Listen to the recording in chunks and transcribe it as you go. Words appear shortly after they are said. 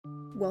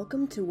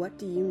Welcome to What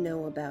Do You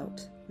Know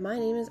About? My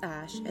name is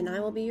Ash, and I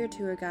will be your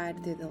tour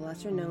guide through the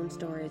lesser-known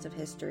stories of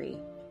history.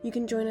 You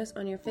can join us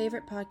on your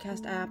favorite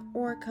podcast app,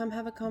 or come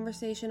have a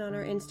conversation on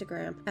our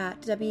Instagram at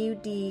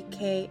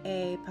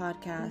WDKA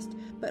Podcast.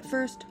 But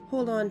first,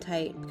 hold on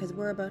tight, because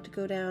we're about to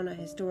go down a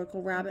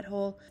historical rabbit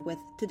hole with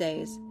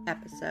today's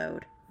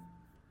episode.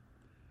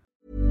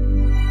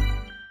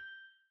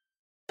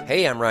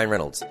 Hey, I'm Ryan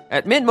Reynolds.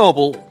 At Mint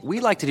Mobile, we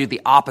like to do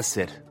the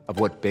opposite of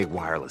what Big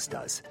Wireless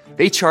does.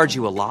 They charge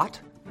you a lot,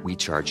 we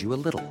charge you a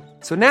little.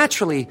 So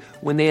naturally,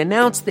 when they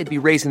announced they'd be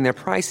raising their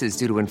prices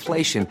due to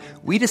inflation,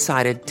 we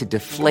decided to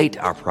deflate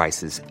our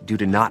prices due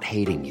to not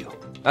hating you.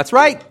 That's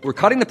right. We're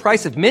cutting the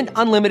price of Mint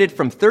Unlimited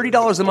from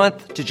 $30 a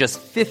month to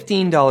just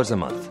 $15 a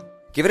month.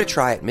 Give it a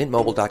try at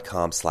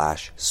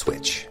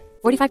mintmobile.com/switch.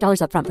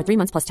 $45 up front for 3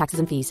 months plus taxes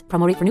and fees.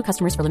 Promo rate for new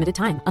customers for limited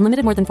time.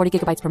 Unlimited more than 40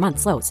 gigabytes per month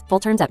slows. Full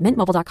terms at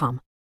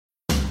mintmobile.com.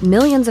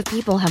 Millions of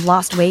people have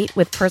lost weight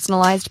with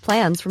personalized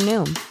plans from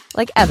Noom.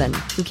 Like Evan,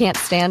 who can't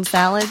stand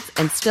salads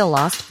and still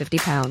lost 50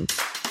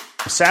 pounds.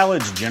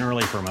 Salads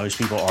generally for most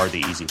people are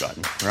the easy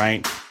button,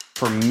 right?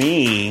 For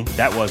me,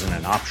 that wasn't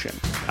an option.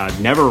 I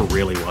never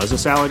really was a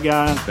salad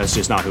guy. That's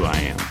just not who I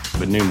am.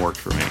 But Noom worked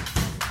for me.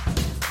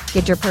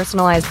 Get your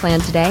personalized plan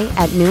today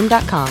at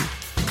Noom.com.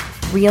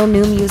 Real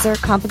Noom user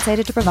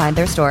compensated to provide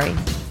their story.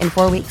 In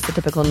 4 weeks, the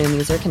typical Noom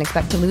user can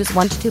expect to lose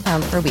 1 to 2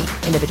 pounds per week.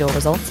 Individual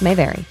results may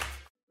vary.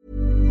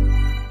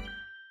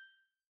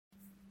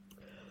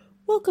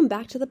 Welcome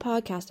back to the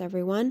podcast,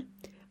 everyone.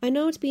 I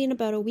know it's been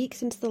about a week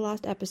since the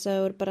last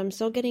episode, but I'm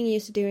still getting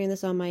used to doing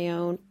this on my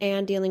own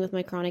and dealing with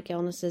my chronic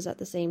illnesses at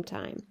the same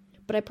time.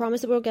 But I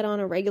promise that we'll get on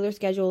a regular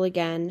schedule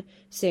again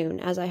soon,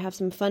 as I have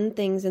some fun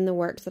things in the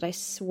works that I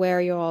swear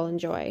you'll all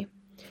enjoy.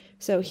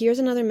 So here's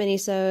another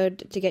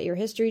mini-sode to get your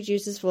history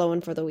juices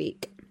flowing for the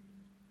week.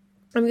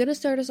 I'm going to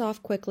start us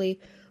off quickly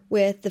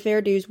with the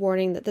fair dues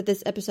warning that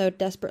this episode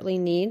desperately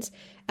needs,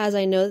 as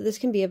I know that this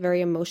can be a very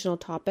emotional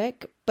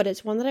topic, but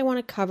it's one that I want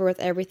to cover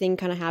with everything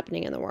kind of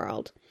happening in the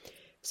world.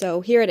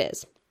 So here it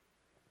is.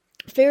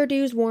 Fair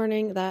dues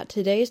warning that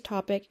today's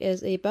topic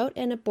is about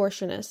an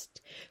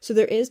abortionist. So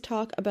there is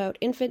talk about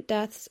infant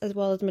deaths as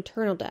well as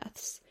maternal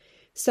deaths.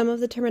 Some of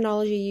the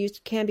terminology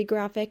used can be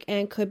graphic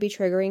and could be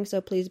triggering, so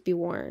please be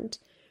warned.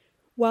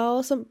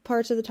 While some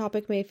parts of the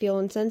topic may feel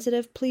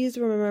insensitive, please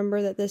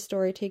remember that this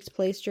story takes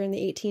place during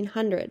the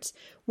 1800s,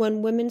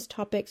 when women's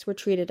topics were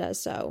treated as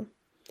so.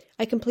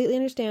 I completely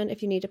understand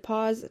if you need to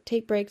pause,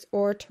 take breaks,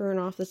 or turn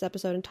off this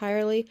episode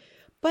entirely,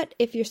 but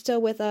if you're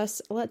still with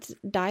us, let's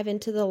dive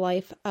into the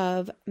life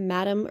of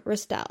Madame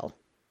Restell.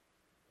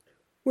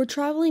 We're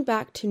traveling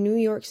back to New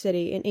York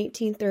City in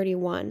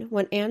 1831,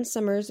 when Anne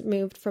Summers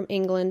moved from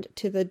England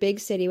to the big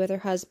city with her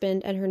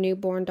husband and her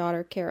newborn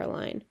daughter,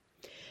 Caroline.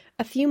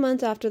 A few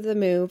months after the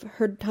move,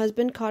 her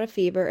husband caught a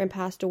fever and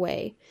passed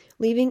away,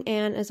 leaving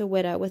Anne as a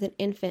widow with an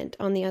infant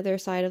on the other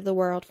side of the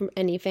world from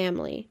any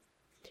family.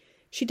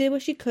 She did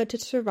what she could to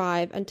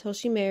survive until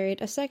she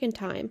married a second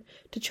time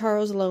to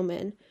Charles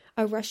Lohman,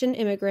 a Russian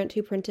immigrant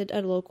who printed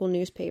a local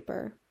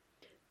newspaper.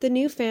 The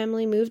new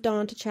family moved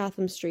on to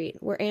Chatham Street,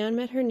 where Anne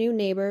met her new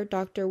neighbor,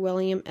 Dr.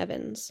 William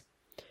Evans.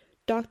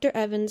 Dr.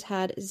 Evans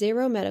had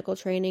zero medical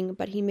training,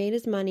 but he made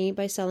his money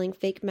by selling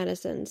fake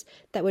medicines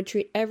that would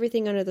treat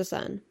everything under the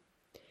sun.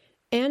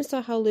 Anne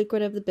saw how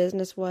lucrative the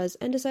business was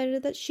and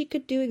decided that she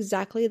could do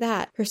exactly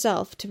that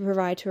herself to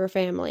provide to her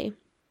family.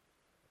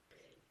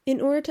 In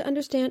order to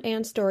understand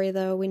Anne's story,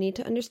 though, we need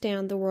to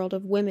understand the world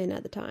of women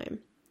at the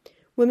time.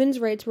 Women's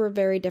rights were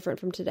very different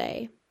from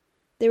today.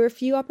 There were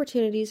few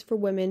opportunities for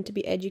women to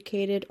be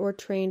educated or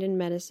trained in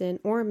medicine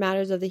or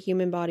matters of the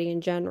human body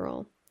in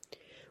general.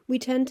 We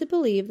tend to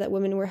believe that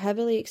women were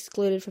heavily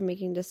excluded from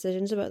making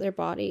decisions about their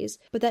bodies,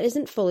 but that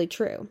isn't fully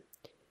true.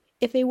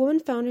 If a woman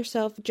found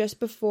herself just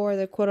before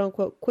the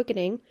quote-unquote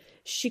quickening,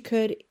 she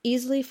could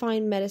easily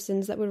find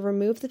medicines that would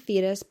remove the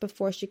fetus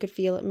before she could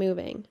feel it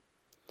moving.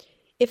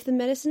 If the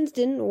medicines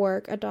didn't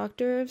work, a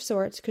doctor of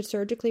sorts could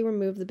surgically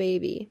remove the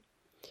baby.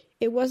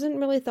 It wasn't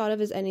really thought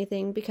of as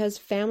anything because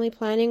family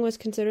planning was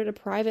considered a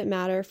private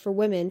matter for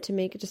women to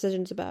make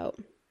decisions about.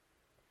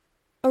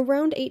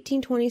 Around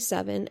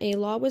 1827, a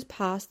law was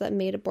passed that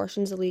made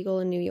abortions illegal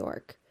in New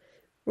York.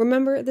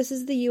 Remember, this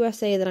is the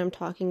USA that I'm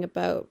talking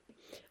about.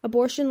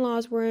 Abortion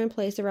laws were in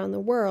place around the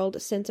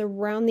world since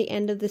around the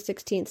end of the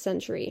 16th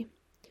century.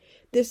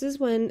 This is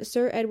when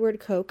Sir Edward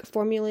Coke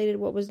formulated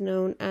what was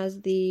known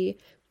as the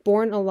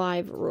born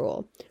alive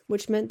rule,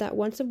 which meant that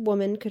once a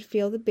woman could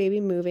feel the baby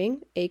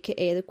moving,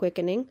 aka the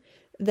quickening,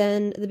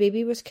 then the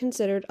baby was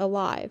considered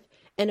alive,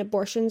 and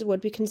abortions would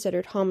be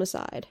considered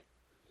homicide.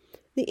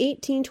 The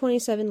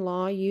 1827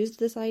 law used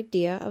this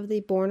idea of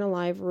the born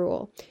alive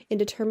rule in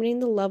determining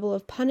the level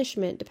of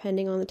punishment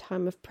depending on the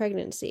time of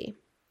pregnancy.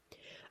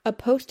 A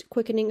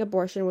post-quickening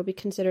abortion would be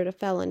considered a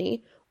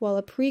felony, while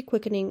a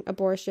pre-quickening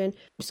abortion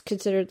was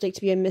considered to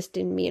be a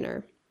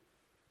misdemeanor.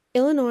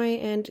 Illinois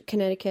and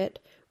Connecticut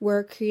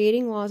were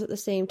creating laws at the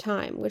same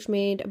time, which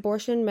made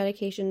abortion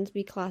medications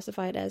be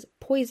classified as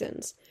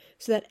poisons,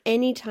 so that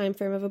any time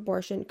frame of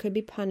abortion could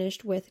be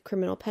punished with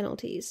criminal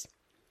penalties.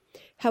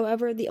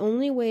 However, the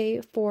only way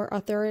for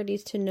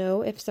authorities to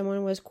know if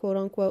someone was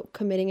quote-unquote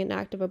committing an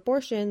act of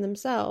abortion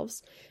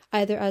themselves,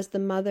 either as the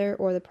mother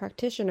or the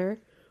practitioner,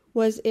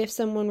 was if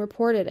someone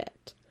reported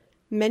it.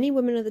 Many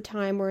women of the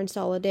time were in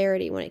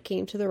solidarity when it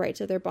came to the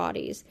rights of their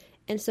bodies,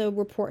 and so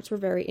reports were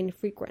very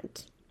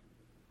infrequent.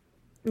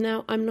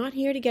 Now, I'm not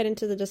here to get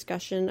into the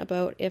discussion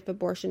about if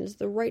abortion is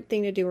the right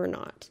thing to do or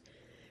not.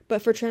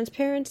 But for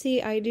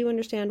transparency, I do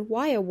understand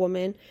why a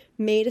woman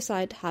may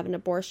decide to have an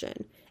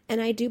abortion,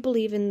 and I do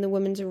believe in the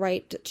woman's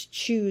right to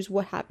choose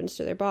what happens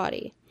to their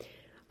body.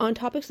 On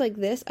topics like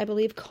this, I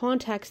believe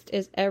context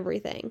is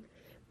everything.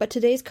 But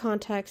today's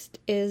context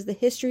is the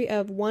history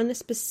of one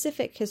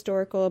specific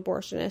historical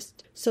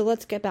abortionist, so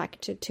let's get back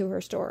to her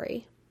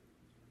story.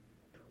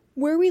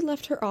 Where we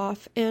left her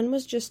off, Anne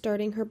was just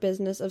starting her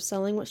business of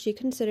selling what she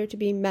considered to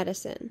be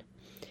medicine.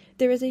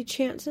 There is a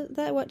chance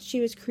that what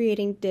she was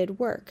creating did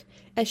work,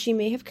 as she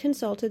may have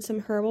consulted some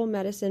herbal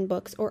medicine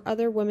books or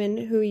other women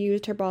who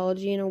used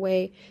herbology in a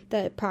way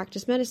that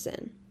practiced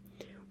medicine.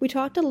 We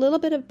talked a little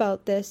bit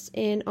about this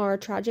in our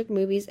Tragic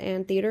Movies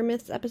and Theater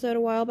Myths episode a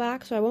while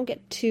back, so I won't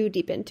get too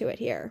deep into it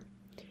here.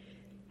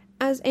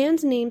 As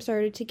Anne's name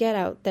started to get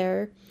out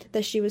there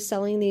that she was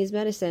selling these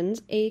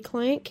medicines, a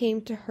client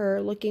came to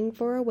her looking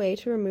for a way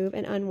to remove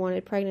an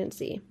unwanted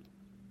pregnancy.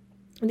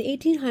 The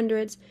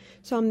 1800s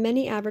saw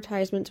many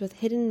advertisements with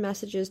hidden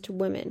messages to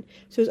women,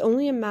 so it was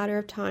only a matter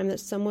of time that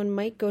someone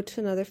might go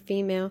to another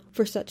female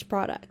for such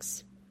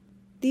products.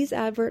 These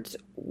adverts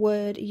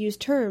would use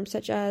terms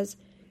such as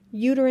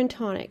uterine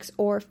tonics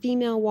or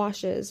female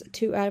washes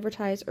to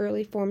advertise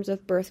early forms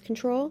of birth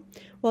control,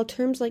 while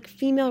terms like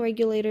female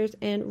regulators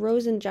and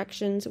rose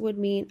injections would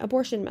mean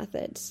abortion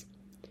methods.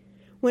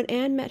 When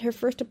Anne met her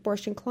first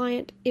abortion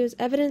client, it was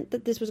evident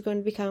that this was going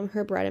to become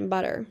her bread and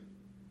butter.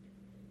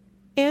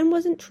 Anne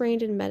wasn't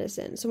trained in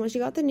medicine, so when she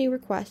got the new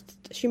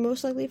request, she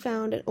most likely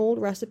found an old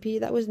recipe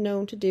that was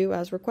known to do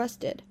as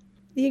requested.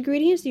 The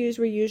ingredients used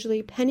were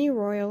usually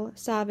pennyroyal,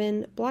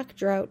 savin, black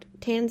drought,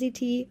 tansy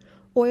tea,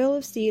 oil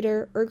of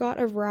cedar, ergot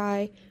of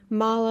rye,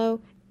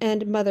 mallow,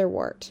 and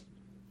motherwort.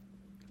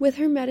 With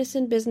her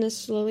medicine business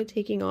slowly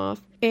taking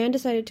off, Anne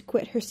decided to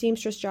quit her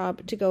seamstress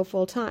job to go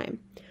full-time.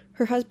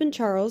 Her husband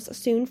Charles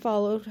soon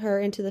followed her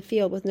into the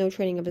field with no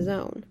training of his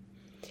own.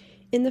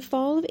 In the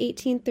fall of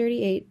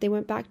 1838, they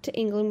went back to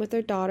England with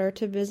their daughter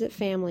to visit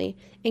family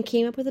and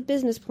came up with a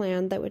business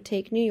plan that would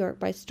take New York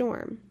by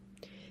storm.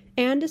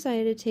 Anne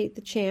decided to take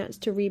the chance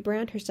to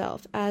rebrand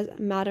herself as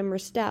Madame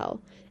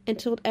Restell and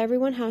told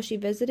everyone how she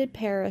visited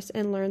Paris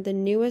and learned the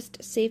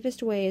newest,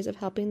 safest ways of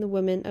helping the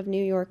women of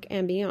New York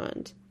and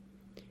beyond.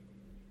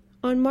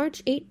 On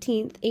March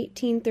 18,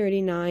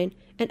 1839,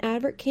 an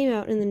advert came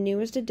out in the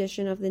newest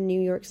edition of the New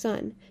York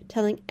Sun,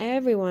 telling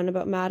everyone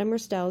about Madame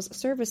Restell's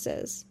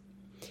services.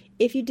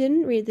 If you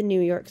didn't read the New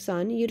York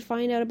Sun, you'd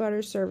find out about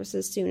her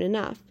services soon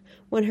enough,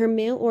 when her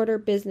mail-order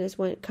business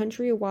went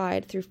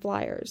countrywide through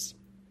flyers.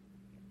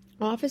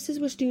 Offices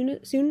were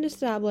soon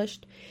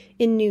established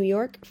in New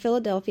York,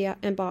 Philadelphia,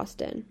 and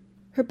Boston.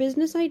 Her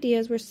business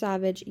ideas were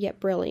savage yet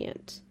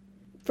brilliant.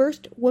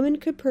 First, women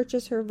could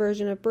purchase her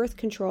version of birth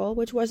control,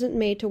 which wasn't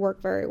made to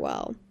work very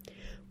well.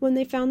 When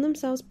they found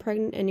themselves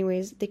pregnant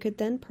anyways, they could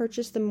then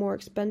purchase the more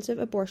expensive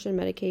abortion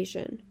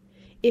medication.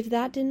 If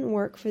that didn't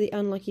work for the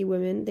unlucky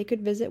women, they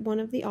could visit one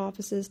of the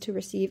offices to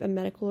receive a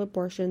medical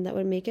abortion that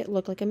would make it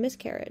look like a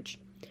miscarriage.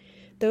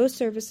 Those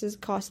services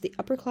cost the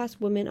upper-class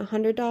women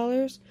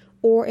 $100,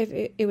 or if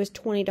it was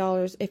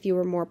 $20 if you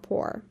were more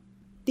poor.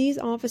 These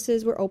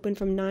offices were open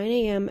from 9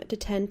 a.m. to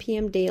 10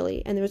 p.m.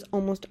 daily, and there was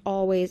almost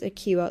always a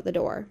queue out the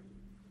door.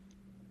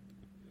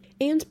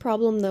 Anne's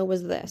problem, though,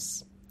 was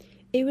this.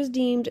 It was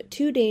deemed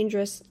too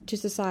dangerous to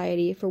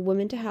society for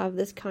women to have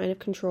this kind of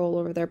control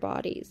over their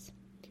bodies.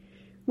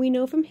 We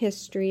know from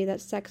history that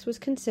sex was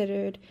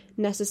considered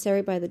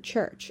necessary by the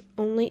church,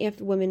 only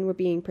if women were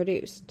being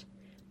produced.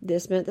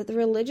 This meant that the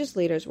religious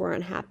leaders were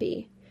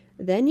unhappy.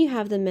 Then you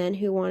have the men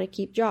who want to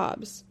keep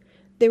jobs.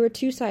 There were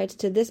two sides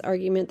to this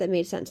argument that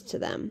made sense to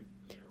them.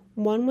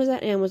 One was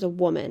that Anne was a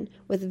woman,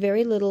 with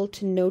very little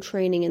to no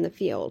training in the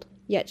field,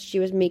 yet she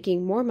was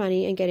making more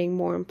money and getting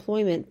more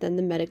employment than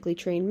the medically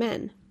trained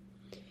men.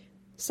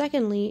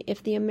 Secondly,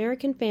 if the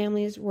American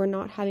families were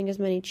not having as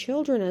many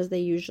children as they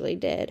usually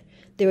did,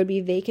 there would be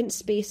vacant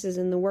spaces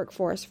in the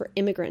workforce for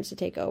immigrants to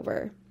take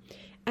over.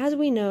 As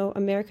we know,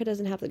 America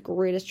doesn't have the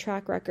greatest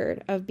track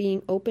record of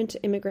being open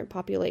to immigrant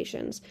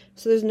populations,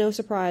 so there's no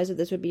surprise that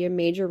this would be a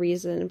major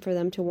reason for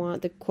them to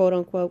want the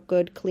quote-unquote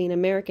good, clean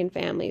American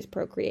families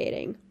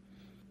procreating.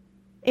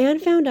 Anne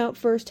found out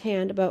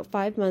firsthand about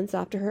 5 months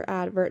after her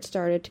advert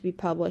started to be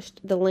published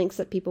the lengths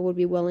that people would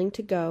be willing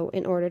to go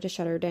in order to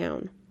shut her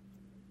down.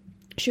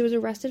 She was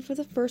arrested for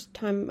the first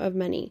time of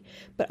many,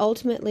 but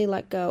ultimately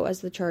let go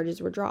as the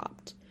charges were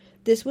dropped.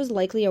 This was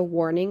likely a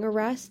warning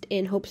arrest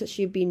in hopes that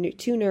she would be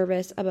too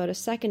nervous about a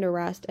second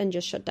arrest and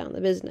just shut down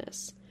the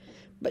business.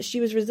 But she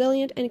was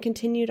resilient and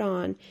continued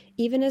on,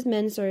 even as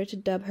men started to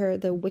dub her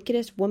the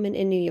wickedest woman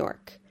in New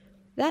York.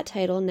 That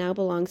title now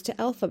belongs to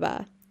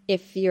Elphaba.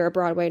 If you're a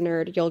Broadway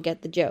nerd, you'll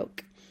get the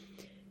joke.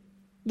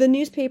 The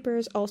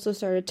newspapers also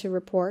started to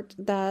report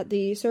that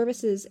the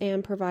services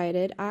Anne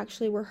provided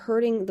actually were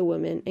hurting the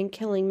women and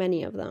killing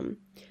many of them.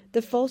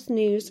 The false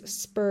news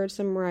spurred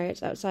some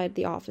riots outside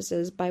the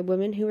offices by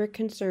women who were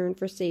concerned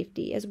for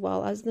safety, as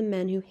well as the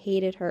men who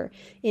hated her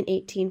in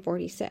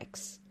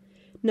 1846.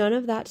 None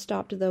of that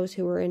stopped those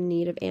who were in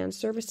need of Anne's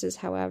services,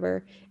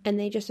 however, and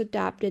they just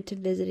adapted to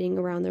visiting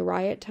around the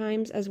riot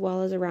times as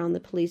well as around the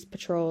police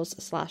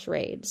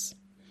patrols/raids.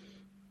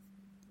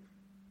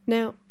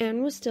 Now,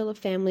 Anne was still a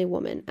family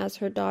woman, as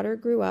her daughter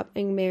grew up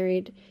and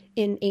married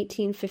in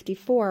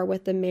 1854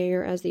 with the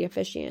mayor as the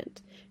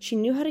officiant. She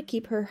knew how to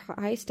keep her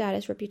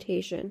high-status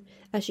reputation,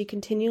 as she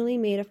continually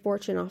made a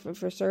fortune off of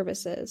her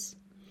services.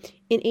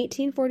 In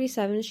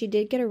 1847, she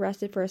did get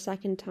arrested for a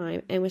second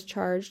time and was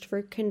charged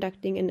for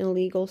conducting an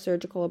illegal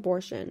surgical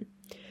abortion.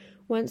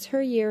 Once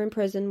her year in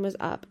prison was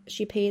up,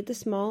 she paid the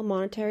small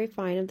monetary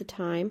fine of the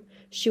time,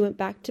 she went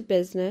back to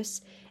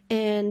business,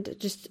 and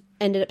just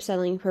ended up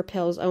selling her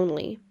pills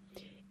only.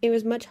 It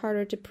was much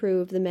harder to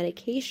prove the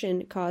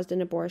medication caused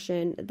an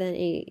abortion than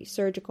a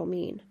surgical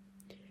mean.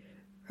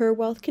 Her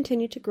wealth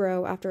continued to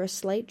grow after a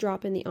slight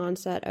drop in the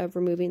onset of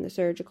removing the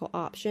surgical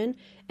option,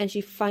 and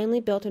she finally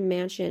built a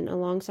mansion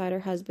alongside her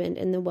husband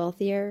in the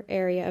wealthier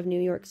area of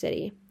New York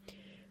City.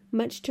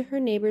 Much to her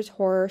neighbors'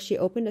 horror, she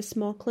opened a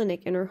small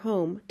clinic in her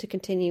home to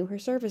continue her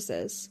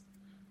services.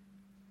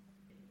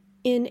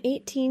 In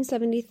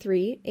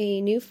 1873,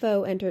 a new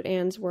foe entered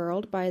Anne's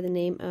world by the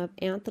name of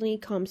Anthony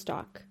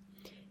Comstock.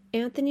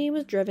 Anthony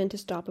was driven to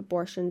stop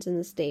abortions in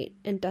the state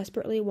and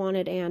desperately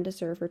wanted Anne to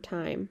serve her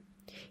time.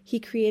 He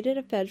created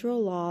a federal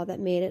law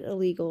that made it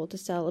illegal to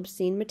sell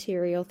obscene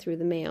material through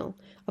the mail,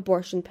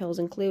 abortion pills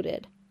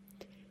included.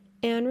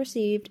 Anne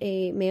received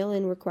a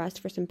mail-in request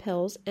for some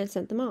pills and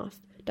sent them off,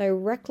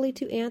 directly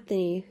to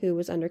Anthony, who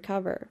was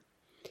undercover.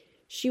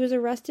 She was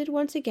arrested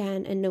once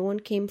again, and no one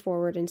came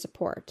forward in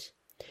support.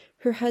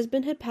 Her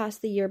husband had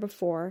passed the year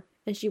before,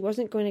 and she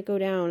wasn't going to go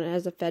down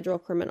as a federal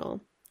criminal.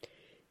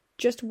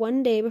 Just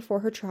one day before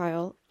her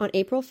trial, on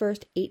April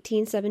 1st,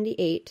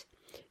 1878,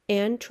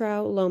 Anne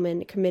Trow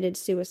Lohman committed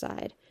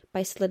suicide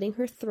by slitting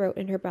her throat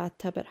in her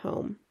bathtub at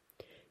home.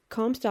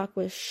 Comstock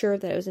was sure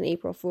that it was an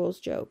April Fool's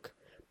joke,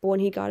 but when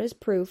he got his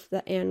proof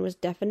that Anne was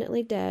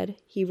definitely dead,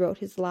 he wrote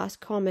his last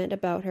comment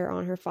about her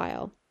on her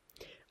file: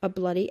 "A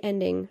bloody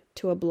ending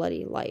to a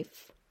bloody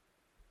life."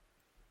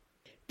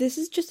 This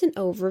is just an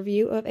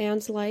overview of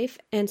Anne's life,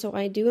 and so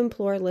I do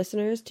implore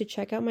listeners to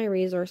check out my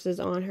resources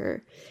on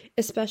her,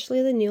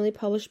 especially the newly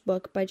published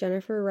book by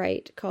Jennifer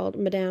Wright called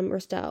Madame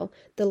Restell,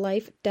 The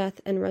Life,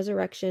 Death, and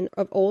Resurrection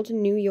of Old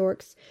New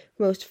York's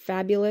Most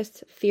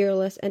Fabulous,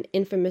 Fearless, and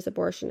Infamous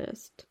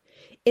Abortionist.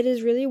 It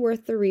is really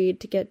worth the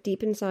read to get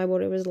deep inside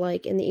what it was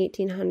like in the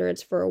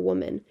 1800s for a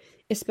woman,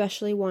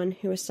 especially one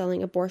who was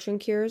selling abortion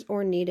cures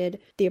or needed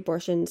the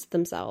abortions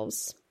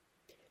themselves.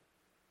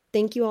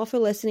 Thank you all for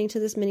listening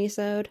to this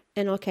mini-sode,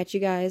 and I'll catch you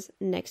guys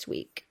next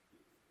week.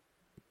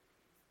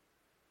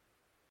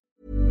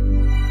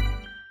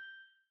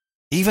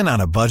 Even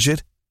on a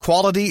budget,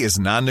 quality is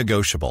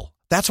non-negotiable.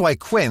 That's why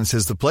Quince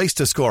is the place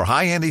to score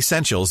high-end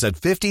essentials at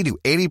 50 to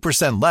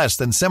 80% less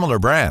than similar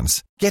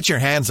brands. Get your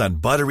hands on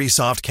buttery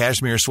soft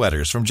cashmere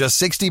sweaters from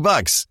just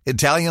 $60,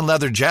 Italian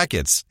leather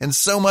jackets, and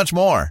so much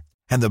more.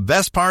 And the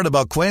best part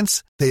about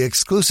Quince, they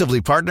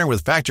exclusively partner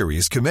with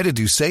factories committed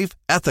to safe,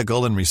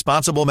 ethical, and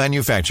responsible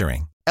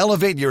manufacturing.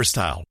 Elevate your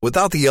style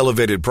without the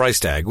elevated price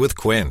tag with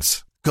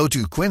Quince. Go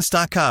to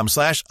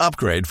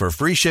quince.com/upgrade for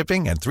free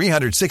shipping and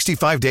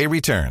 365-day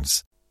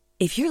returns.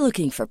 If you're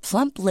looking for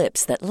plump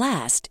lips that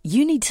last,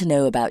 you need to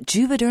know about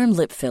Juvederm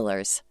lip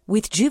fillers.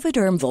 With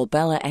Juvederm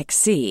Volbella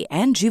XC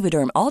and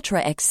Juvederm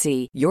Ultra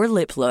XC, your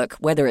lip look,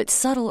 whether it's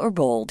subtle or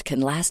bold, can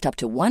last up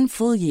to 1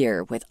 full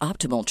year with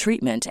optimal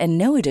treatment and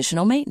no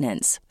additional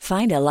maintenance.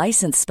 Find a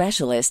licensed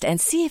specialist and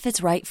see if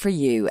it's right for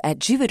you at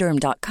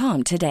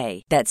Juvederm.com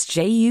today. That's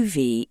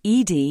JUVEDERM.com.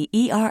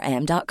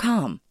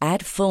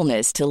 Add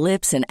fullness to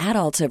lips in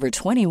adults over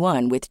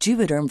 21 with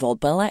Juvederm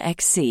Volbella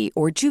XC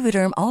or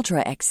Juvederm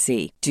Ultra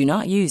XC. Do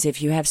not use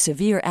if you have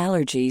severe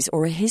allergies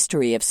or a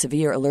history of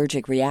severe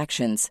allergic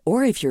reactions,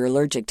 or if you're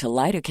allergic to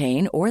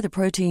lidocaine or the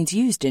proteins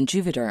used in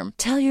Juvederm.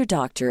 Tell your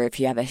doctor if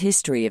you have a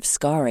history of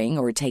scarring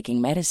or taking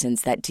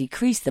medicines that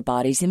decrease the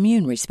body's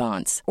immune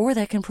response or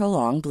that can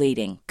prolong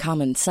bleeding.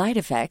 Common side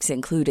effects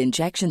include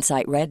injection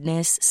site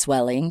redness,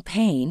 swelling,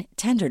 pain,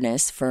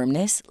 tenderness,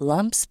 firmness,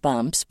 lumps,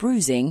 bumps,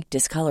 bruising,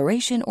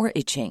 discoloration, or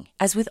itching.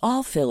 As with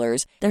all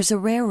fillers, there's a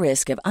rare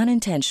risk of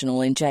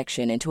unintentional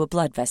injection into a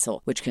blood vessel,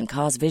 which can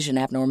cause vision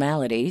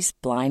abnormalities,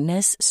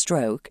 blindness,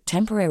 stroke,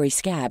 temporary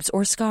scabs,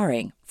 or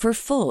scarring. For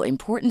full,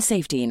 important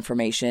safety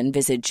information,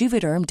 visit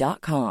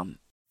Juvederm.com.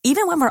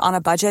 Even when we're on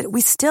a budget,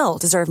 we still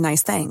deserve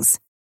nice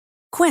things.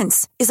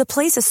 Quince is a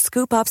place to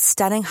scoop up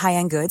stunning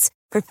high-end goods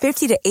for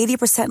 50 to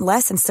 80%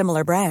 less than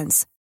similar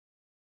brands.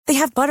 They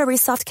have buttery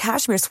soft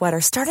cashmere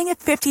sweaters starting at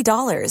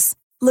 $50,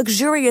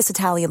 luxurious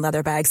Italian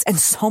leather bags, and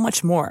so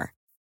much more.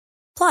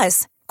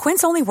 Plus,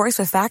 Quince only works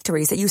with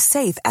factories that use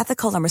safe,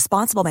 ethical, and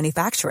responsible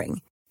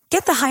manufacturing.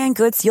 Get the high-end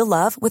goods you'll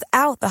love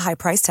without the high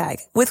price tag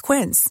with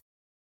Quince.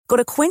 Go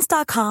to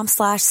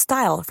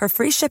quince.com/style for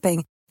free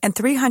shipping and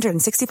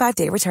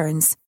 365-day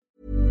returns.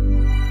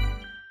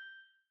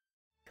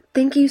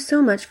 Thank you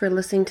so much for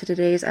listening to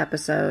today's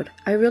episode.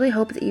 I really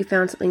hope that you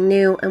found something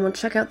new and will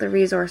check out the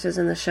resources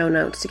in the show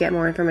notes to get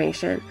more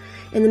information.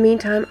 In the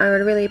meantime, I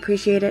would really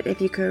appreciate it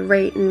if you could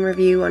rate and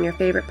review on your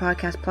favorite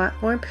podcast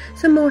platform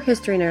so more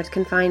history nerds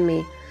can find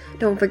me.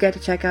 Don't forget to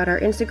check out our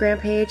Instagram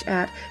page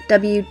at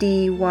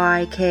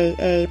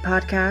WDYKA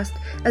Podcast,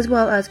 as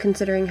well as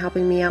considering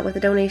helping me out with a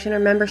donation or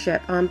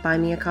membership on Buy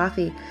Me a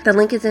Coffee. The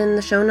link is in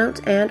the show notes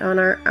and on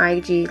our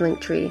IG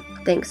Linktree.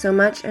 Thanks so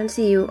much, and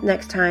see you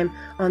next time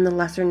on the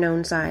lesser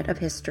known side of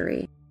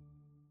history.